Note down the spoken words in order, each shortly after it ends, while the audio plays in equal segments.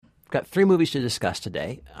got 3 movies to discuss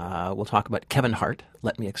today. We'll talk about Kevin Hart,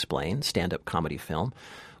 Let Me Explain, stand-up comedy film.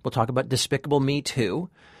 We'll talk about Despicable Me 2.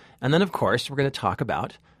 And then, of course, we're going to talk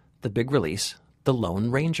about the big release, The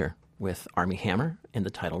Lone Ranger, with Armie Hammer in the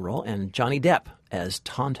title role and Johnny Depp as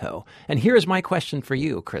Tonto. And here's my question for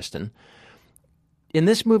you, Kristen. In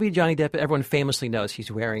this movie, Johnny Depp, everyone famously knows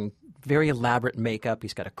he's wearing very elaborate makeup.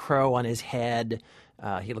 He's got a crow on his head.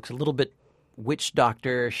 He looks a little bit witch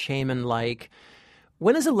doctor, shaman-like.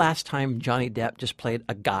 When is the last time Johnny Depp just played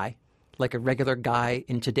a guy, like a regular guy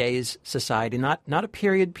in today's society? Not a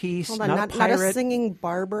period piece, not a pirate. Not a singing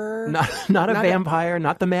barber. Not a vampire,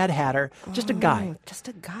 not the Mad Hatter. Just a guy. Just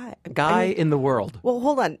a guy. Guy in the world. Well,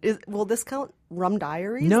 hold on. Will this count Rum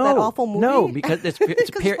Diaries? No. That awful movie? No, because it's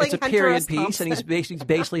a period piece, Thompson. and he's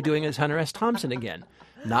basically doing his Hunter S. Thompson again.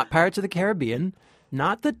 Not Pirates of the Caribbean.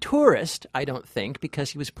 Not The Tourist, I don't think, because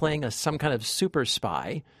he was playing some kind of super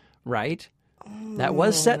spy, right? That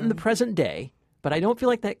was set in the present day, but I don't feel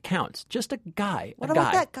like that counts. Just a guy. What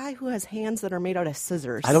about that guy who has hands that are made out of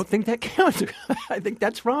scissors? I don't think that counts. I think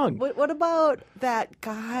that's wrong. What about that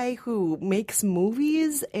guy who makes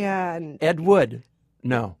movies and Ed Wood.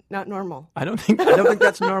 No, not normal. I don't think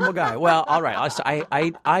that's a normal guy. Well, all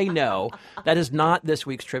right. I know that is not this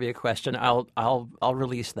week's trivia question. I'll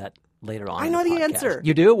release that later on. I know the answer.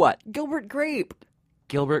 You do? What? Gilbert Grape.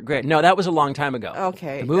 Gilbert Grape. No, that was a long time ago.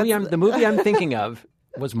 Okay. The movie I'm thinking of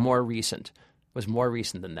was more recent. Was more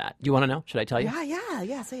recent than that. You want to know? Should I tell you?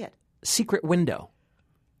 Yeah. Say it. Secret Window.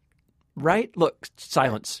 Right? Look,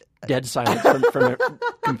 silence. Dead silence from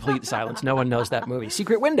complete silence. No one knows that movie.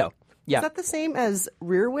 Secret Window. Yeah. Is that the same as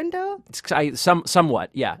Rear Window? Somewhat.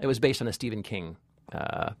 Yeah. It was based on a Stephen King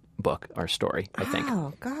book or story, I think.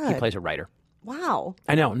 Oh, God. He plays a writer. Wow.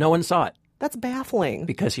 I know. No one saw it. That's baffling.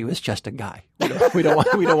 Because he was just a guy. We don't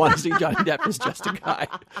want to see Johnny Depp as just a guy.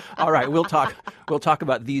 All right, we'll talk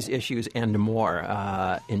about these issues and more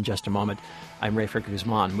in just a moment. I'm Rafer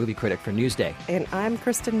Guzman, movie critic for Newsday. And I'm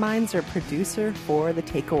Kristen Meinzer, producer for The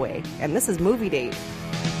Takeaway. And this is Movie Date.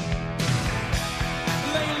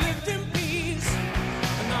 They lived in peace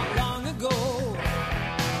not long ago,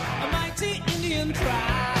 a mighty Indian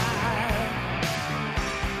tribe.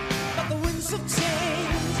 But the winds of change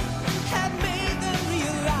had made them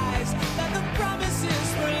realize that the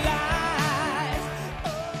promises were lies.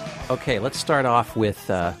 Okay, let's start off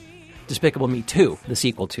with Despicable Me 2, the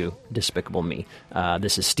sequel to Despicable Me.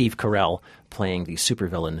 This is Steve Carell playing the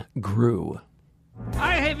supervillain Gru.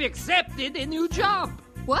 I have accepted a new job.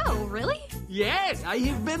 Whoa, really? Yes, I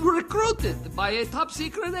have been recruited by a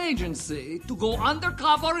top-secret agency to go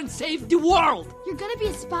undercover and save the world. You're gonna be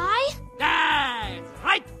a spy? That's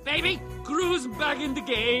right, baby. Gru's back in the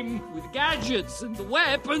game with gadgets and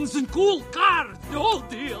weapons and cool cars, the whole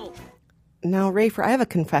deal. Now, Rafer, I have a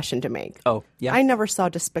confession to make. Oh, yeah? I never saw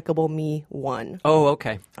Despicable Me 1. Oh,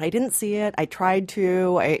 okay. I didn't see it. I tried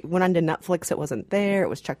to. I went onto Netflix. It wasn't there. It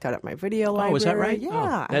was checked out at my video library. Oh, is that right?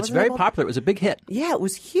 Yeah. Oh, that's very popular. It was a big hit. Yeah, it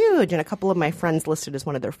was huge. And a couple of my friends listed as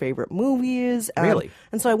one of their favorite movies. Really?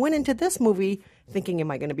 And so I went into this movie thinking, am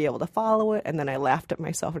I going to be able to follow it? And then I laughed at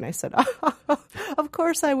myself and I said, oh, of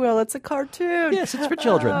course I will. It's a cartoon. Yes, it's for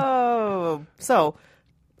children. Oh. So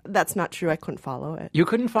that's not true. I couldn't follow it. You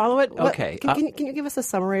couldn't follow it? Okay. Can you give us a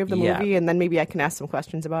summary of the movie, and then maybe I can ask some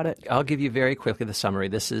questions about it? I'll give you very quickly the summary.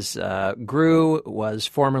 This is Gru was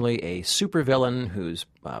formerly a supervillain whose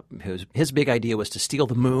his big idea was to steal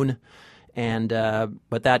the moon, and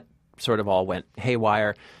but that sort of all went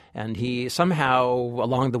haywire. And he somehow,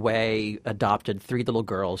 along the way, adopted 3 little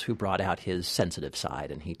girls who brought out his sensitive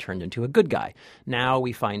side, and he turned into a good guy. Now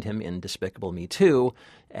we find him in Despicable Me 2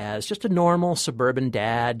 as just a normal suburban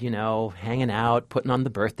dad, hanging out, putting on the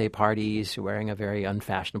birthday parties, wearing a very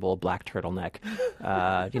unfashionable black turtleneck,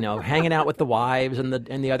 hanging out with the wives and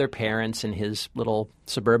the other parents in his little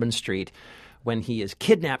suburban street, when he is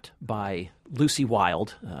kidnapped by Lucy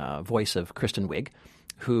Wilde, voice of Kristen Wiig,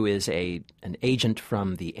 who is an agent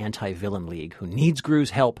from the Anti-Villain League who needs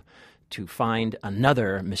Gru's help to find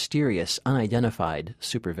another mysterious, unidentified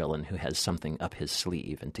supervillain who has something up his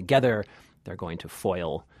sleeve. And together, they're going to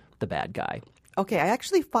foil the bad guy. Okay, I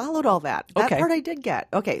actually followed all that. That part I did get.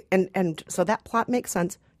 Okay, and so that plot makes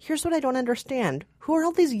sense. Here's what I don't understand. Who are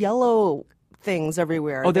all these yellow things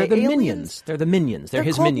everywhere? Oh, they're the aliens? minions. They're the minions. They're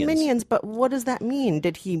his called minions. But what does that mean?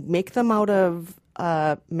 Did he make them out of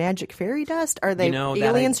magic fairy dust? Are they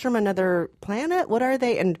aliens from another planet? What are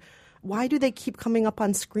they? And why do they keep coming up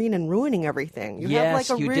on screen and ruining everything?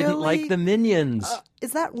 Didn't like the minions.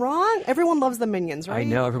 Is that wrong? Everyone loves the Minions, right? I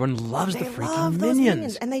know. Everyone loves the They freaking love those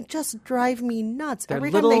Minions. And they just drive me nuts. They're Every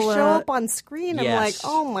little, time they show up on screen, I'm like, yes.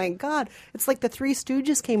 oh my God. It's like the Three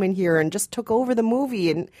Stooges came in here and just took over the movie.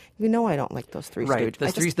 And you know I don't like those Three Right.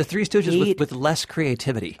 Stooges. The Three Stooges with less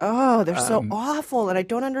creativity. Oh, they're so awful, and I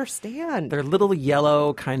don't understand. They're little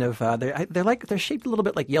yellow kind of. They're shaped a little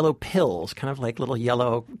bit like yellow pills, kind of like little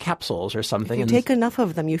yellow capsules or something. If you take enough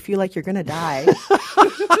of them, you feel like you're going to die.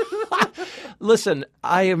 Listen,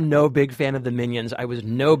 I am no big fan of the Minions. I was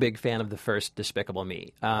no big fan of the first Despicable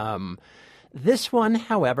Me. This one,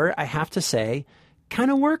 however, I have to say,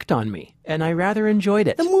 kind of worked on me, and I rather enjoyed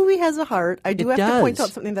it. The movie has a heart. I do have to point does.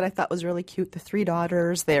 out something that I thought was really cute. The three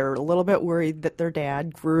daughters, they're a little bit worried that their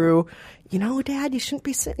dad grew. You know, Dad, you shouldn't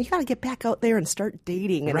be sitting. You got to get back out there and start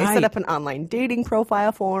dating. And they set Right. up an online dating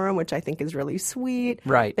profile for him, which I think is really sweet.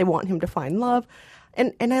 Right. They want him to find love.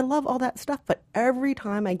 And I love all that stuff. But every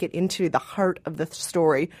time I get into the heart of the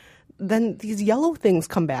story, then these yellow things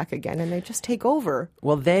come back again, and they just take over.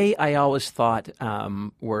 Well, I always thought,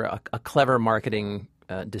 were a clever marketing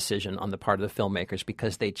decision on the part of the filmmakers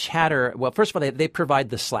because they chatter. Well, first of all, they provide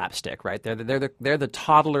the slapstick, right? They're the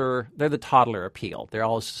toddler appeal. They're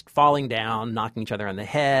all falling down, knocking each other on the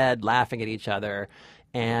head, laughing at each other.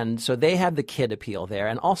 And so they have the kid appeal there.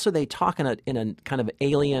 And also they talk in a kind of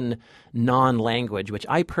alien non-language, which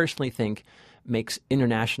I personally think makes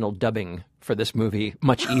international dubbing for this movie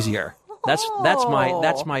much easier. That's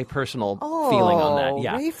my personal feeling on that.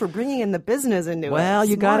 Yeah. Ray for bringing in the business into it. Well,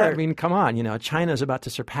 you got to. I Smart. mean, come on. You know, China's about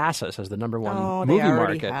to surpass us as the number one They movie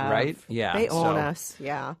already market, have. right? Yeah, They own so us.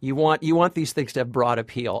 Yeah. You want these things to have broad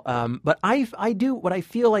appeal. But I do what I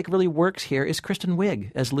feel like really works here is Kristen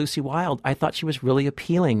Wiig as Lucy Wilde. I thought she was really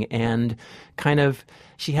appealing and kind of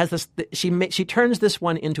she has this. She turns this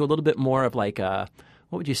one into a little bit more of like a.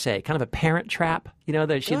 What would you say? Kind of a parent trap, you know?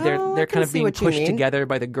 They're kind of being pushed together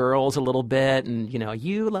by the girls a little bit, and you know,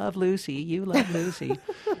 you love Lucy,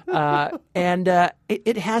 and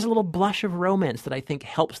it has a little blush of romance that I think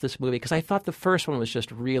helps this movie because I thought the first one was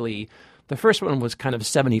just really, the first one was kind of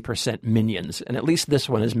 70% Minions, and at least this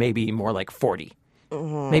one is maybe more like 40.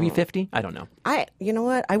 Maybe 50? I don't know. You know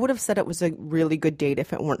what? I would have said it was a really good date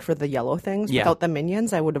if it weren't for the yellow things. Yeah. Without the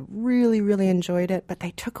Minions, I would have really, really enjoyed it. But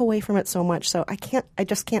they took away from it so much, so I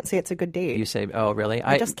just can't say it's a good date. You say, oh, really?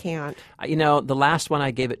 I just can't. You know, the last one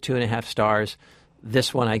I gave it 2.5 stars.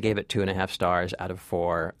 This one I gave it 2.5 stars out of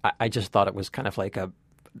 4. I just thought it was kind of like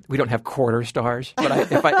we don't have quarter stars, but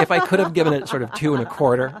if I could have given it sort of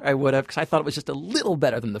 2.25, I would have, because I thought it was just a little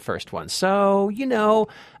better than the first one. So, you know,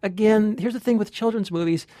 again, here's the thing with children's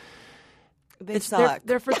movies. They suck.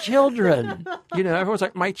 They're for children. You know, everyone's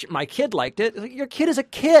like, my kid liked it. Like, your kid is a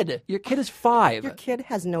kid. Your kid is 5. Your kid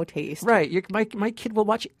has no taste. Right. My kid will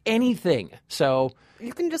watch anything. So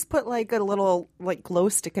you can just put like a little like glow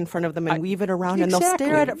stick in front of them and weave it around, and they'll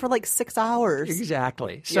stare at it for like 6 hours.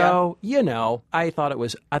 Exactly. So you know, I thought it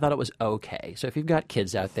was okay. So if you've got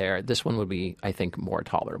kids out there, this one would be, I think, more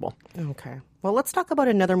tolerable. Okay. Well, let's talk about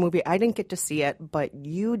another movie. I didn't get to see it, but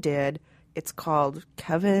you did. It's called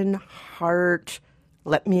Kevin Hart.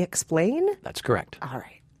 Let Me Explain? That's correct. All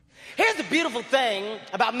right. Here's the beautiful thing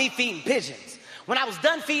about me feeding pigeons. When I was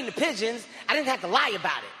done feeding the pigeons, I didn't have to lie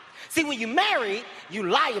about it. See, when you're married, you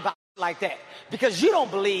lie about like that because you don't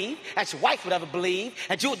believe that your wife would ever believe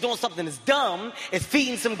that you were doing something as dumb as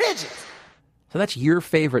feeding some pigeons. So that's your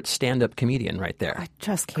favorite stand-up comedian right there. I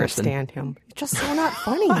just can't Kristen. stand him. He's just so not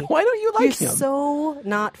funny. Why don't you like him? He's so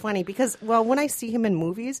not funny because, well, when I see him in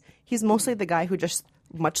movies, he's mostly the guy who just,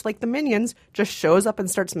 much like the Minions, just shows up and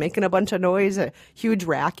starts making a bunch of noise, a huge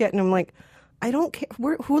racket, and I'm like, I don't care.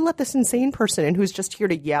 Who let this insane person in who's just here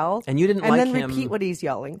to yell? And you didn't like then him. repeat what he's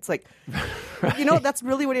yelling. It's like, Right. you know, that's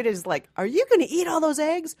really what it is. Like, are you going to eat all those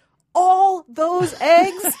eggs? All those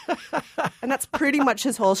eggs? And that's pretty much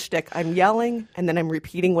his whole shtick. I'm yelling, and then I'm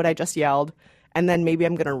repeating what I just yelled. And then maybe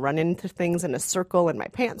I'm going to run into things in a circle, and my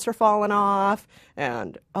pants are falling off.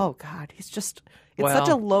 And, oh, God, he's just, it's such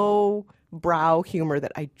a low brow humor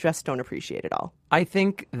that I just don't appreciate at all. I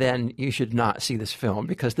think then you should not see this film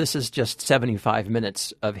because this is just 75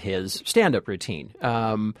 minutes of his stand-up routine.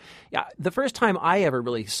 The first time I ever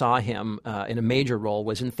really saw him in a major role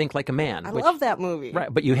was in Think Like a Man. I love that movie. Right,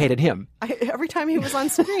 but you hated him. Every time he was on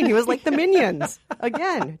screen, he was like the Minions.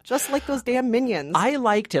 Again, just like those damn Minions. I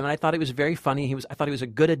liked him, and I thought he was very funny. I thought he was a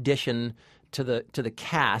good addition to the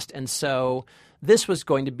cast, and so this was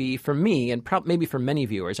going to be, for me, and maybe for many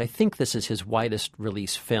viewers, I think this is his widest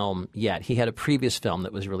release film yet. He had a previous film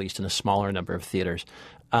that was released in a smaller number of theaters.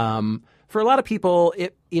 For a lot of people,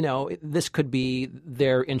 this could be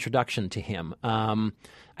their introduction to him.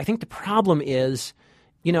 I think the problem is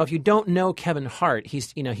if you don't know Kevin Hart,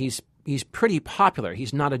 he's pretty popular.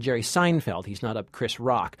 He's not a Jerry Seinfeld. He's not a Chris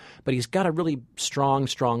Rock. But he's got a really strong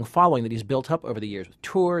following that he's built up over the years with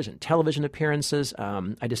tours and television appearances.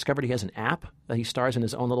 I discovered he has an app. He stars in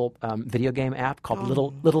his own little video game app called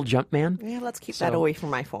Little Jumpman. Yeah, let's keep that away from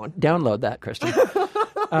my phone. Download that, Kristen.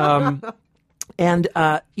 And,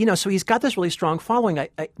 so he's got this really strong following.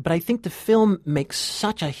 But I think the film makes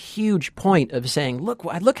such a huge point of saying,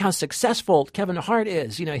 look how successful Kevin Hart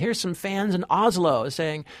is. Here's some fans in Oslo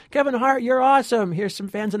saying, Kevin Hart, you're awesome. Here's some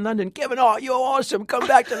fans in London. Kevin Hart, you're awesome. Come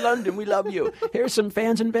back to London. We love you. Here's some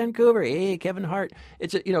fans in Vancouver. Hey, Kevin Hart.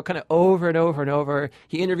 It's, kind of over and over and over.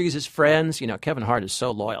 He interviews his friends. Kevin Hart is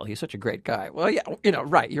so loyal. He's such a great guy. Well, yeah,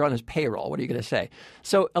 right. You're on his payroll. What are you going to say?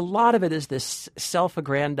 So a lot of it is this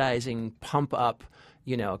self-aggrandizing pump up.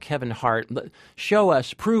 Kevin Hart, show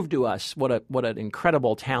us, prove to us what an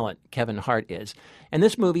incredible talent Kevin Hart is. And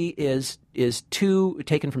this movie is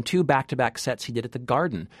taken from two back-to-back sets he did at the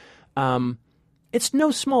Garden. It's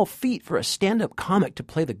no small feat for a stand-up comic to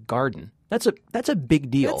play the Garden. That's a big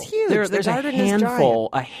deal. That's huge. There's a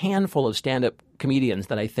handful of stand-up comedians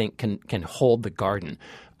that I think can hold the Garden.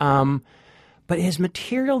 But his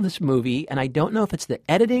material in this movie, and I don't know if it's the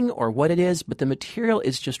editing or what it is, but the material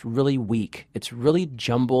is just really weak. It's really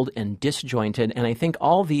jumbled and disjointed, and I think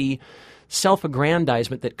all the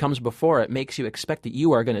self-aggrandizement that comes before it makes you expect that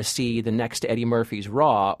you are going to see the next Eddie Murphy's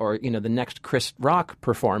Raw or, the next Chris Rock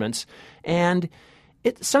performance. And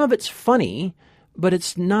some of it's funny, but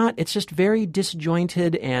it's not. It's just very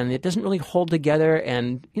disjointed, and it doesn't really hold together.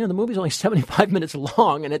 And, the movie's only 75 minutes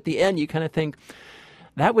long, and at the end you kind of think,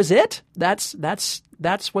 that was it? That's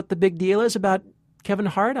what the big deal is about Kevin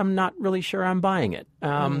Hart? I'm not really sure I'm buying it.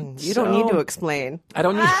 You don't need to explain. I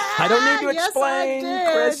don't need to yes, explain, I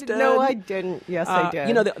did. Kristen. No, I didn't. Yes, I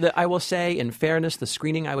did. I will say, in fairness, the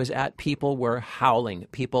screening I was at, people were howling.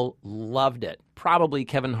 People loved it. Probably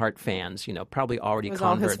Kevin Hart fans, probably already it was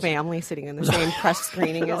converts. all his family sitting in the same press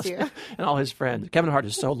screening as you. And all his friends. Kevin Hart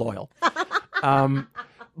is so loyal.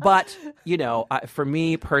 But, for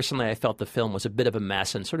me personally, I felt the film was a bit of a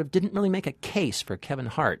mess and sort of didn't really make a case for Kevin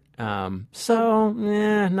Hart.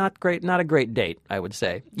 Not great. Not a great date, I would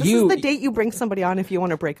say. This is the date you bring somebody on if you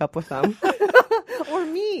want to break up with them. Or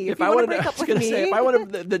me. If you want to break up with me. If I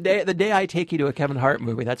want to, the day I take you to a Kevin Hart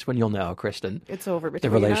movie, that's when you'll know, Kristen. It's over between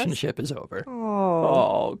The relationship is over.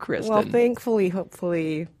 Oh, Kristen. Well, thankfully,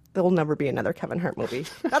 hopefully, there'll never be another Kevin Hart movie.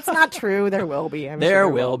 That's not true. There will be. I'm sure there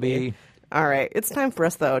will be. All right. It's time for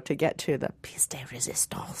us, though, to get to the piece de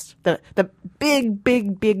resistance. The big,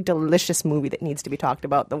 big, big, delicious movie that needs to be talked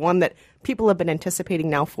about. The one that people have been anticipating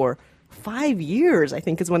now for 5 years, I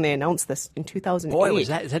think, is when they announced this in 2008. Boy, is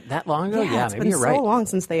that long ago? Yeah, maybe you're right. It's been so long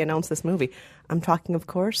since they announced this movie. I'm talking, of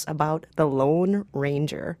course, about The Lone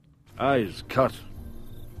Ranger. Eyes cut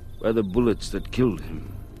by the bullets that killed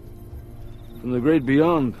him. From the great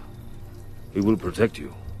beyond, he will protect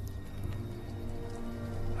you.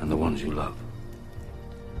 And the ones you love.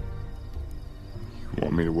 You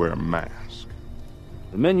want me to wear a mask?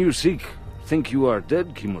 The men you seek think you are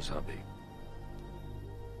dead, Kimosabe.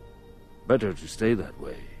 Better to stay that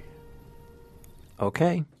way.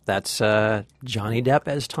 Okay, that's Johnny Depp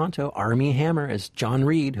as Tonto, Armie Hammer as John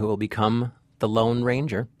Reed, who will become the Lone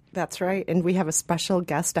Ranger. That's right, and we have a special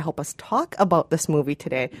guest to help us talk about this movie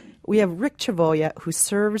today. We have Rick Chavolla, who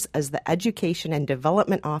serves as the Education and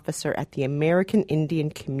Development Officer at the American Indian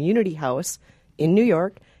Community House in New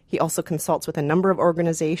York. He also consults with a number of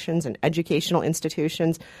organizations and educational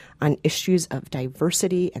institutions on issues of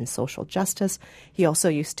diversity and social justice. He also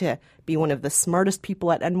used to be one of the smartest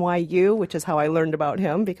people at NYU, which is how I learned about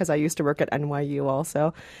him, because I used to work at NYU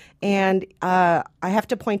also. And I have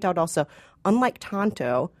to point out also, unlike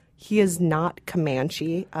Tonto, he is not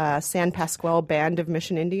Comanche, San Pasqual Band of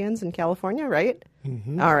Mission Indians in California, right?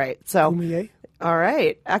 Mm-hmm. All right. So, all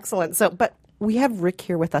right. Excellent. So, but we have Rick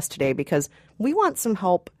here with us today because we want some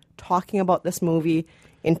help talking about this movie,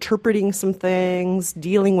 interpreting some things,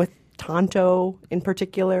 dealing with Tonto in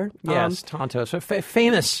particular. Yes, Tonto. So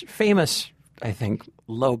famous, I think,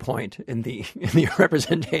 low point in the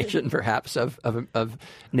representation, perhaps, of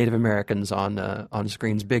Native Americans on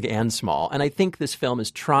screens, big and small. And I think this film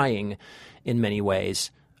is trying, in many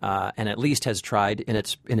ways, and at least has tried in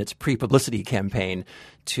its pre-publicity campaign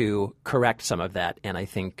to correct some of that, and I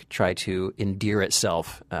think try to endear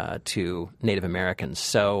itself to Native Americans.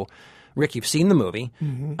 So, Rick, you've seen the movie.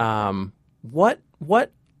 Mm-hmm. What?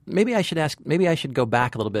 Maybe I should go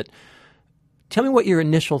back a little bit. Tell me what your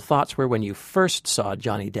initial thoughts were when you first saw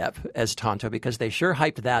Johnny Depp as Tonto, because they sure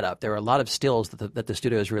hyped that up. There were a lot of stills that the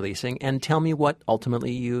studio is releasing. And tell me what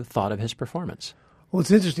ultimately you thought of his performance. Well,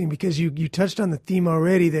 it's interesting because you touched on the theme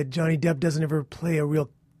already that Johnny Depp doesn't ever play a real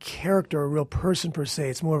character, a real person per se.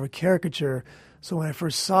 It's more of a caricature. So when I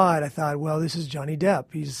first saw it, I thought, well, this is Johnny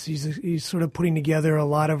Depp. He's sort of putting together a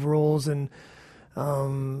lot of roles and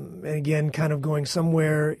again, kind of going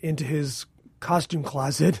somewhere into his costume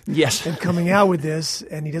closet. Yes. And coming out with this,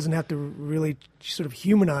 and he doesn't have to really sort of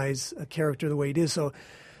humanize a character the way it is. So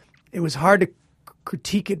it was hard to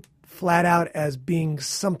critique it flat out as being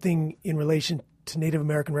something in relation to Native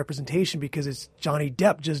American representation because it's Johnny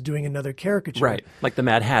Depp just doing another caricature. Right, like the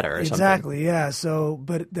Mad Hatter or something. Exactly, yeah. So,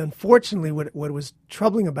 but unfortunately, what was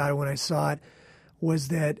troubling about it when I saw it was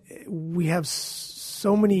that we have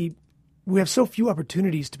so few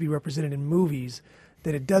opportunities to be represented in movies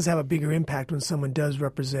that it does have a bigger impact when someone does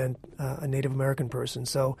represent a Native American person.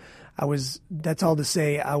 So that's all to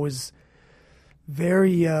say, I was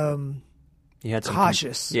very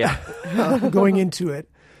cautious going into it.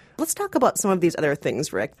 Let's talk about some of these other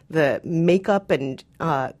things, Rick. The makeup and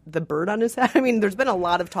the bird on his head. I mean, there's been a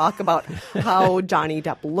lot of talk about how Johnny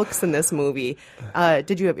Depp looks in this movie.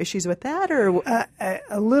 Did you have issues with that? Or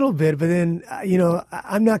a little bit, but then,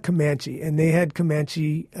 I'm not Comanche, and they had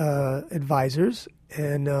Comanche advisors.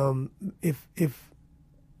 And I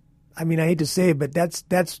hate to say it, but that's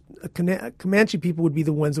Comanche people would be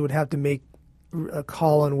the ones that would have to make a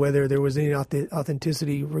call on whether there was any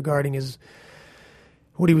authenticity regarding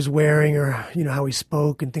what he was wearing or how he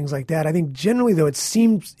spoke and things like that. I think generally though it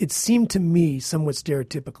seemed to me somewhat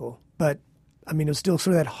stereotypical, but I mean it was still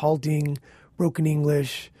sort of that halting, broken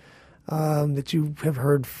English that you have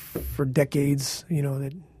heard for decades.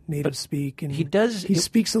 That natives speak, and he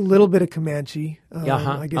speaks a little bit of Comanche.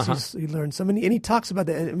 I guess he learned some, and he talks about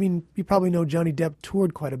that. I mean, you probably know Johnny Depp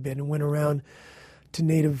toured quite a bit and went around to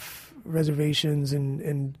native reservations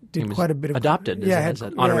and did quite a bit of adopted as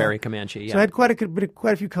an honorary Comanche. Yeah. So I had quite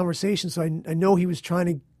a few conversations. So I know he was trying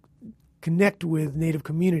to connect with native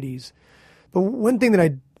communities. But one thing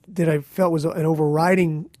that I felt was an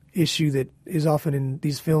overriding issue that is often in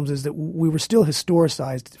these films is that we were still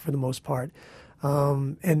historicized for the most part.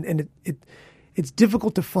 And it's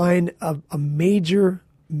difficult to find a major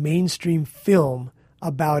mainstream film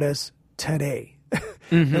about us today.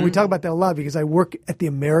 Mm-hmm. And we talk about that a lot because I work at the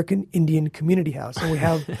American Indian Community House, and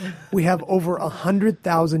we have over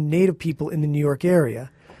 100,000 Native people in the New York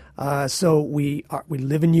area. So we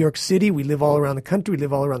live in New York City. We live all around the country. We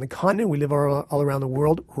live all around the continent. We live all around the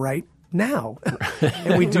world right now.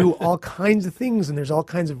 And we do all kinds of things, and there's all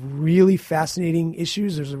kinds of really fascinating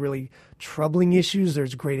issues. There's really troubling issues.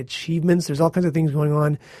 There's great achievements. There's all kinds of things going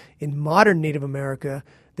on in modern Native America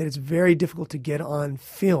that it's very difficult to get on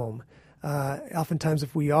film. Oftentimes,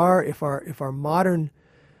 if our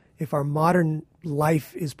modern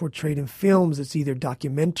life is portrayed in films, it's either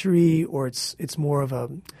documentary or it's more of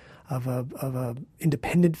a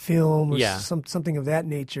independent film or something of that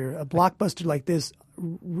nature. A blockbuster like this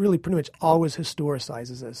really pretty much always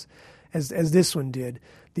historicizes us, as this one did.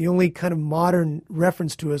 The only kind of modern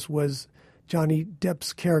reference to us was Johnny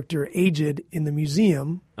Depp's character Aged in the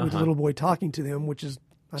museum with the little boy talking to them, which is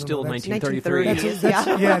still 1933.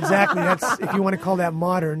 Yeah, exactly. That's if you want to call that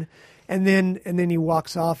modern. And then he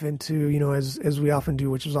walks off into, as we often do,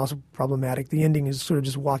 which is also problematic. The ending is sort of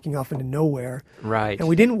just walking off into nowhere. Right. And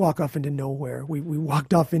we didn't walk off into nowhere. We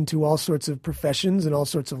walked off into all sorts of professions and all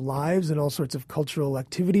sorts of lives and all sorts of cultural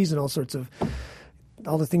activities and all sorts of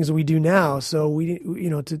all the things that we do now. So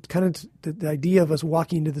the idea of us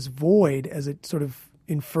walking into this void, as it sort of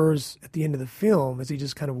infers at the end of the film, as he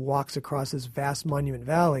just kind of walks across this vast Monument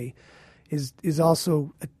Valley, is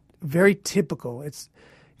also very typical.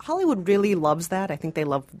 Hollywood really loves that. I think they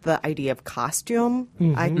love the idea of costume.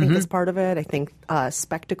 I think is part of it. I think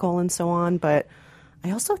spectacle and so on. But I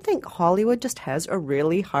also think Hollywood just has a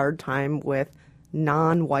really hard time with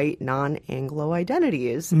non-white, non-Anglo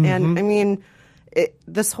identities. And I mean,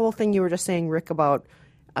 this whole thing you were just saying, Rick, about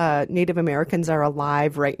Native Americans are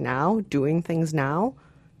alive right now, doing things now.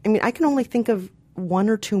 I mean, I can only think of one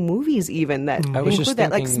or two movies even that include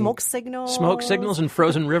that, like Smoke Signals and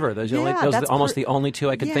Frozen River. Those are almost the only two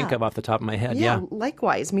I could think of off the top of my head. Yeah,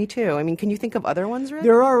 likewise, me too. I mean, can you think of other ones, Rick?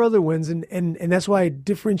 There are other ones, and that's why I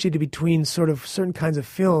differentiated between sort of certain kinds of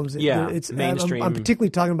films. It's mainstream. I'm particularly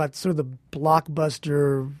talking about sort of the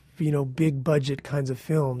blockbuster, big budget kinds of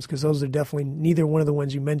films, because those are definitely, neither one of the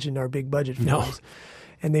ones you mentioned are big budget films. No.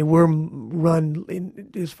 And they were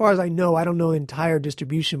run, as far as I know, I don't know the entire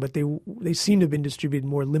distribution, but they seem to have been distributed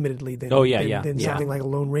more limitedly than something like a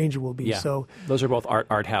Lone Ranger will be. Yeah. So those are both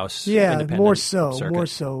art house. Yeah, independent more so. circuit.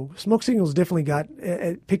 Smoke Signals definitely got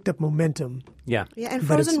picked up momentum. Yeah, and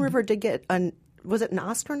Frozen River did get was it an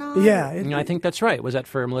Oscar nod? Yeah, I think that's right. Was that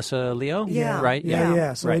for Melissa Leo? Yeah. Right.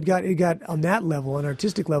 Yeah. So Right. it got on that level, an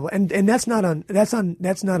artistic level, and that's not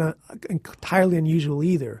entirely unusual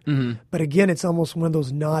either. Mm-hmm. But again, it's almost one of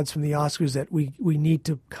those nods from the Oscars that we need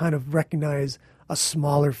to kind of recognize a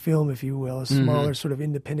smaller film, if you will, a smaller sort of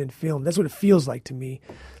independent film. That's what it feels like to me,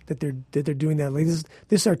 that they're doing that. Like this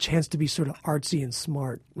is our chance to be sort of artsy and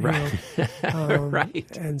smart, you Right. know?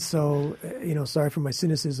 Right. And so, sorry for my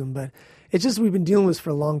cynicism, but it's just we've been dealing with this for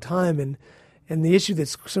a long time, and the issue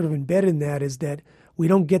that's sort of embedded in that is that we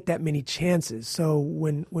don't get that many chances. So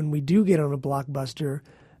when we do get on a blockbuster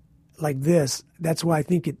like this, that's why I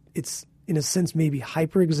think it's in a sense maybe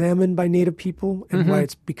hyper-examined by Native people, and why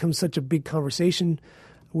it's become such a big conversation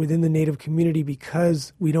within the Native community,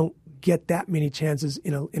 because we don't get that many chances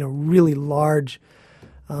in a really large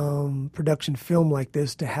production film like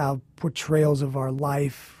this to have portrayals of our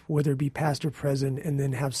life, whether it be past or present, and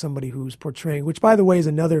then have somebody who's portraying, which by the way is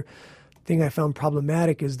another thing I found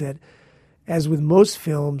problematic, is that as with most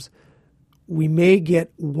films, we may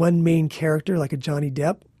get one main character like a Johnny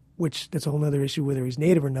Depp, which that's a whole other issue whether he's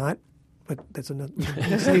Native or not. But that's another. We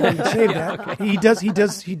can save that. Okay. He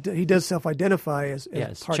does self-identify as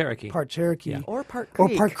part Cherokee. part Cherokee, Or Part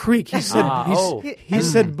Creek. or Part Creek. He said he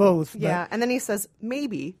said both. But Yeah, and then he says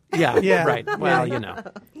maybe. Yeah. Right. Well,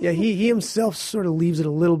 yeah, he himself sort of leaves it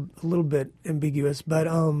a little bit ambiguous. But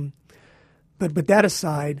that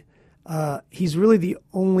aside, he's really the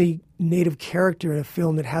only Native character in a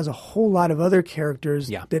film that has a whole lot of other characters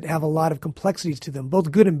that have a lot of complexities to them,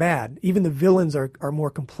 both good and bad. Even the villains are more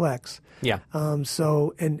complex. Yeah.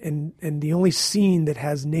 So and the only scene that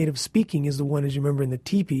has Native speaking is the one, as you remember, in the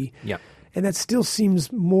teepee. Yeah. And that still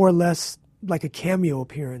seems more or less like a cameo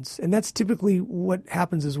appearance. And that's typically what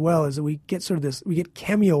happens as well, is that we get sort of this, we get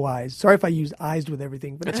cameo-ized. Sorry if I use "ized" with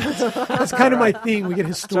everything, but that's kind of my thing. We get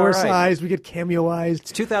historicized, we get cameo-ized.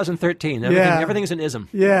 It's 2013. Everything's an ism.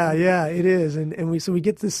 Yeah, it is. And we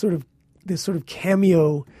get this sort of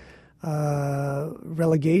cameo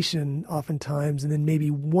relegation oftentimes, and then maybe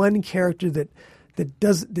one character that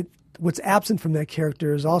what's absent from that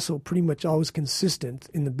character is also pretty much always consistent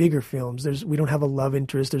in the bigger films. We don't have a love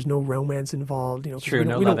interest. There's no romance involved. True,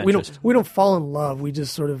 no love interest. We don't fall in love. We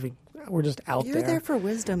just sort of we're just out there. You're there for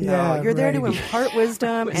wisdom, though. Yeah, You're there to right. impart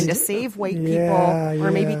wisdom and to save white people, or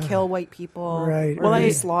maybe kill white people, Right, or be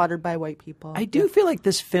right. slaughtered by white people. I do feel like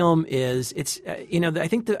this film is. I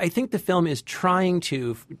think the film is trying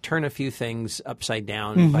to turn a few things upside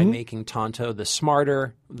down by making Tonto the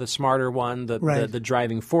smarter one, the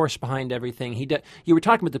driving force behind everything. You were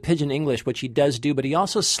talking about the pidgin English, which he does do, but he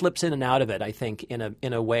also slips in and out of it. I think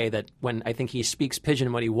in a way that when I think he speaks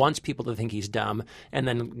pidgin when he wants people to think he's dumb, and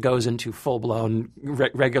then goes into full-blown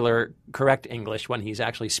regular correct English when he's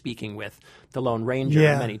actually speaking with the Lone Ranger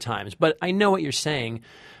many times. But I know what you're saying.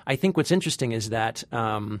 I think what's interesting is that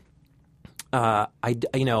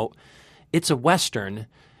it's a Western.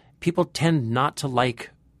 People tend not to like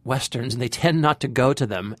Westerns, and they tend not to go to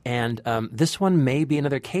them. And this one may be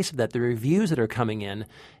another case of that. The reviews that are coming in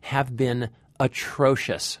have been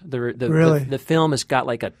atrocious. The film has got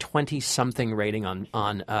like a 20-something rating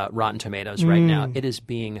on Rotten Tomatoes right now. It is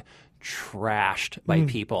being trashed by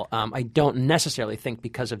people. I don't necessarily think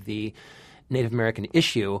because of the Native American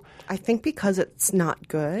issue. I think because it's not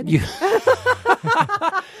good. Did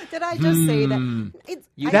I just say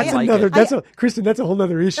that? Kristen, that's a whole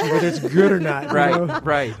other issue, whether it's good or not. Right,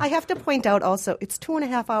 right. I have to point out also, it's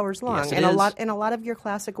 2.5 hours long, Yes, it and is. a lot of your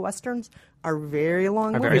classic westerns are very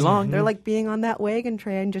long. Very movies. long. They're like being on that wagon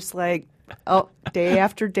train, just like day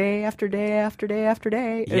after day after day after day after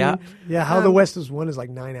day. Yeah. Yeah, How the West is Won is like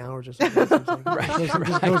 9 hours or something. It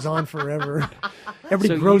just goes on forever.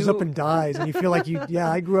 Everybody grows up and dies, and you feel like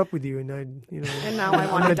I grew up with you, and And now I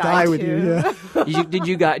want I'm to gonna die with too. you. Yeah.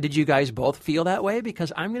 Did you guys both feel that way?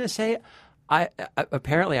 Because I'm going to say,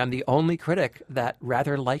 apparently I'm the only critic that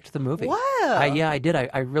rather liked the movie. Wow. I did.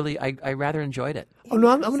 I rather enjoyed it. Oh no,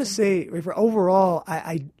 I'm going to say, Rafer, overall,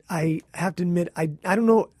 I have to admit, I don't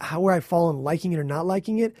know where I fall in liking it or not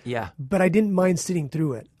liking it. Yeah. But I didn't mind sitting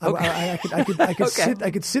through it. Okay. I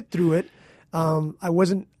could sit through it. I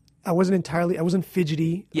wasn't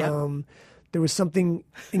fidgety. Yeah. There was something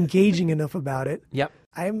engaging enough about it. Yep.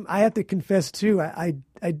 I have to confess too. I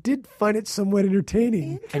did find it somewhat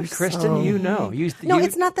entertaining. And Kristen,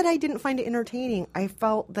 It's not that I didn't find it entertaining. I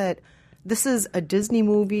felt that this is a Disney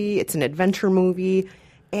movie. It's an adventure movie.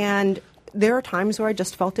 And there are times where I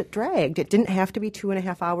just felt it dragged. It didn't have to be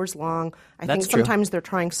 2.5 hours long. I think That's true. sometimes they're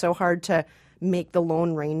trying so hard to make the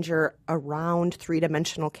Lone Ranger a round,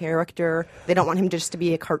 three-dimensional character. They don't want him just to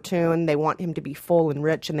be a cartoon. They want him to be full and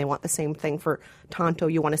rich, and they want the same thing for Tonto.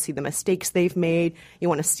 You want to see the mistakes they've made. You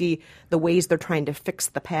want to see the ways they're trying to fix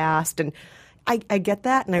the past. And I get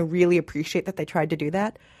that, and I really appreciate that they tried to do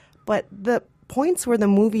that. But the points where the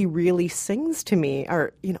movie really sings to me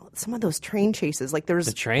are, some of those train chases. Like there's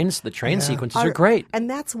the train sequences are great. And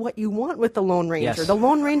that's what you want with the Lone Ranger. Yes. The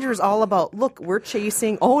Lone Ranger is all about, look, we're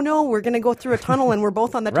chasing. Oh no, we're going to go through a tunnel and we're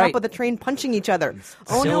both on the top of the train punching each other.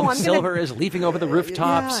 Oh no, Silver is leaping over the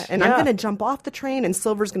rooftops. Yeah, and I'm going to jump off the train and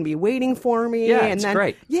Silver's going to be waiting for me. Yeah, and it's then,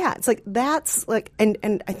 great. Yeah, it's like that's like,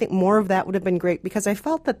 and I think more of that would have been great because I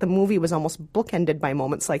felt that the movie was almost bookended by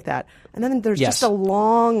moments like that. And then there's just a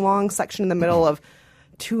long section in the middle of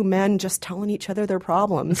two men just telling each other their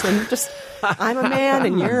problems and just I'm a man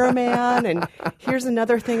and you're a man and here's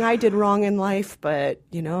another thing I did wrong in life, but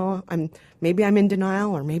I'm in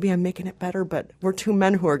denial or maybe I'm making it better, but we're two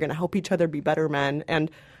men who are going to help each other be better men.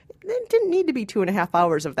 And it didn't need to be 2.5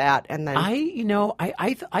 hours of that. And then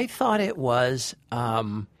I thought it was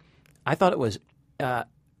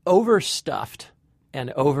overstuffed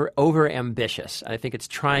and over ambitious. I think it's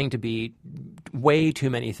trying to be way too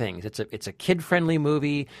many things. It's a kid-friendly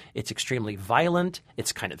movie. It's extremely violent.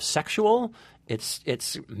 It's kind of sexual.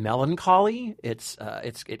 It's melancholy.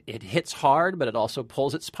 It hits hard, but it also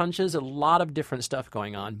pulls its punches. A lot of different stuff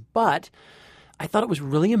going on. But I thought it was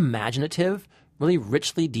really imaginative, really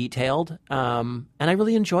richly detailed, and I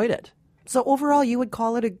really enjoyed it. So overall, you would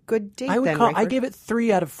call it a good date? I gave it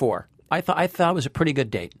 3 out of 4. I thought it was a pretty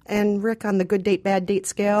good date. And Rick, on the good date, bad date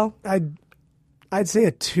scale? I'd say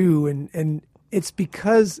a 2, and it's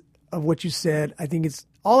because of what you said. I think it's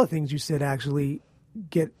all the things you said actually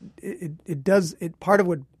get it does it part of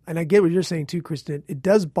what, and I get what you're saying too, Kristen. It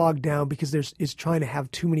does bog down because it's trying to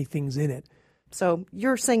have too many things in it. So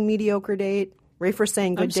you're saying mediocre date. Rafer's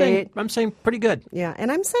saying good date. I'm saying pretty good. Yeah,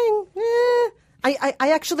 and I'm saying I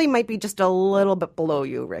actually might be just a little bit below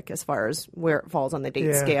you, Rick, as far as where it falls on the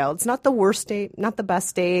date scale. It's not the worst date, not the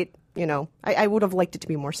best date. I would have liked it to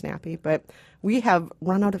be more snappy, but we have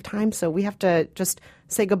run out of time, so we have to just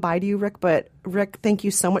say goodbye to you, Rick. But Rick, thank you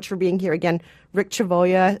so much for being here. Again, Rick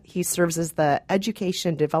Chavolla, he serves as the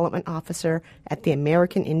Education Development Officer at the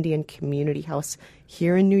American Indian Community House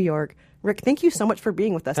here in New York. Rick, thank you so much for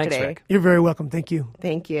being with us Thanks, today. Rick. You're very welcome. Thank you.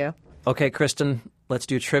 Thank you. Okay, Kristen, let's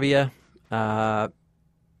do trivia.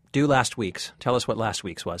 Do last week's. Tell us what last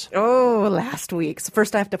week's was. Oh, last week's.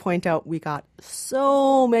 First, I have to point out we got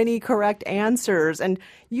so many correct answers, and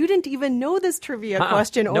you didn't even know this trivia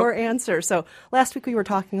question or answer. So last week we were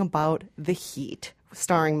talking about The Heat,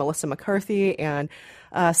 starring Melissa McCarthy and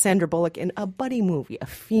Sandra Bullock in a buddy movie, a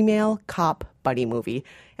female cop buddy movie.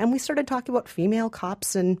 And we started talking about female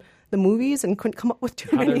cops in the movies and couldn't come up with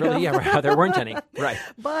too many of them. Yeah, there weren't any. Right.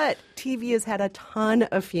 But TV has had a ton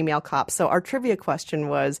of female cops. So our trivia question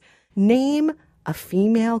was, name a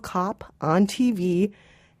female cop on TV.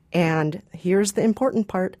 And here's the important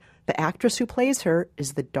part. The actress who plays her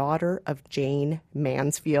is the daughter of Jane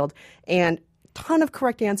Mansfield. And ton of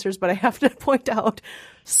correct answers, but I have to point out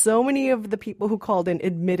so many of the people who called in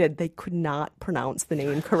admitted they could not pronounce the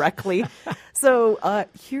name correctly. So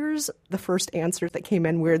here's the first answer that came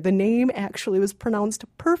in where the name actually was pronounced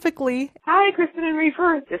perfectly. Hi, Kristen and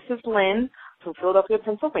Rafer. This is Lynn from Philadelphia,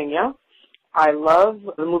 Pennsylvania. I love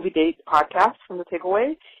the Movie Date podcast from The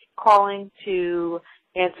Takeaway, calling to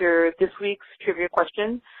answer this week's trivia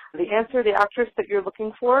question. The answer, the actress that you're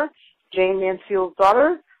looking for, Jane Mansfield's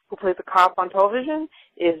daughter, who plays a cop on television,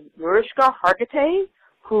 is Mariska Hargitay,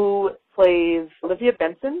 who plays Olivia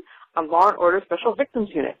Benson on Law & Order Special Victims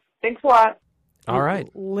Unit. Thanks a lot. All right.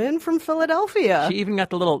 Lynn from Philadelphia. She even got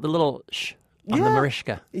the little shh on the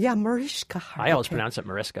Mariska. Yeah, Mariska Hargitay. I always pronounce it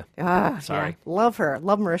Mariska. Sorry. Yeah. Love her.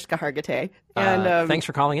 Love Mariska Hargitay. And thanks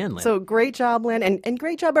for calling in, Lynn. So great job, Lynn. And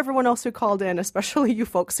great job everyone else who called in, especially you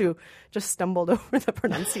folks who just stumbled over the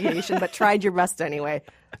pronunciation, but tried your best anyway.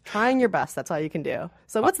 Trying your best. That's all you can do.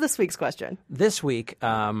 So what's this week's question? This week,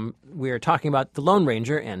 we're talking about the Lone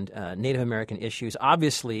Ranger and Native American issues.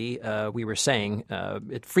 Obviously, we were saying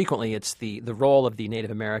frequently it's the role of the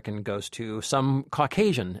Native American goes to some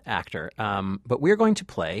Caucasian actor. But we're going to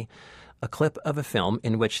play a clip of a film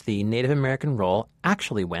in which the Native American role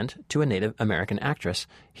actually went to a Native American actress.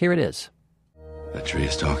 Here it is. That tree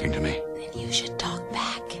is talking to me. Then you should talk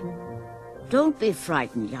back. Don't be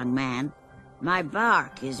frightened, young man. My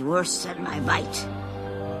bark is worse than my bite.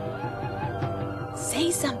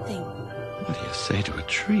 Say something. What do you say to a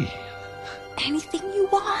tree? Anything you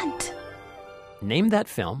want. Name that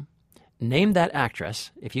film. Name that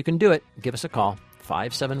actress. If you can do it, give us a call.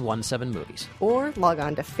 5717movies. Or log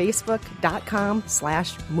on to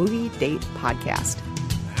facebook.com/moviedatepodcast.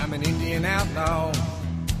 I'm an Indian outlaw,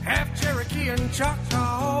 half Cherokee and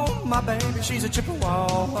Choctaw. My baby, she's a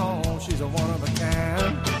Chippewa. She's a one of a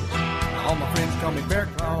kind. All my friends call me Bear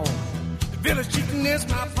Claw. The village chieftain is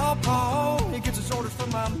my pawpaw. He gets his orders from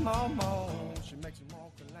my mama.